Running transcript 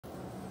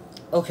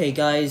Okay,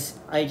 guys,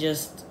 I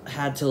just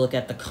had to look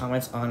at the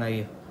comments on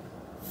a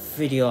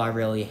video I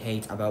really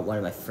hate about one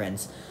of my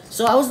friends.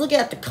 So I was looking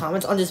at the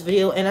comments on this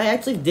video, and I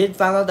actually did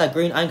find out that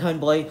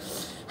GreenIconBoy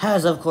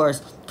has, of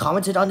course,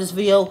 commented on this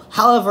video.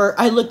 However,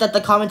 I looked at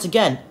the comments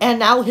again, and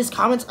now his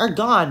comments are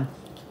gone.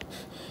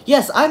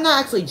 Yes, I'm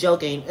not actually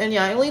joking. And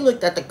yeah, I only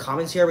looked at the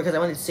comments here because I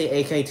wanted to see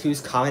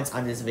AK2's comments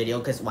on this video,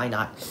 because why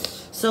not?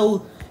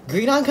 So,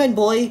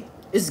 GreenIconBoy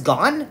is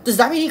gone? Does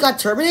that mean he got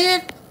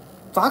terminated?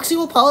 Foxy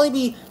will probably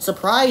be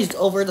surprised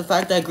over the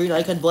fact that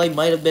GreenIconBoy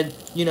might have been,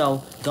 you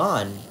know,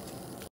 gone.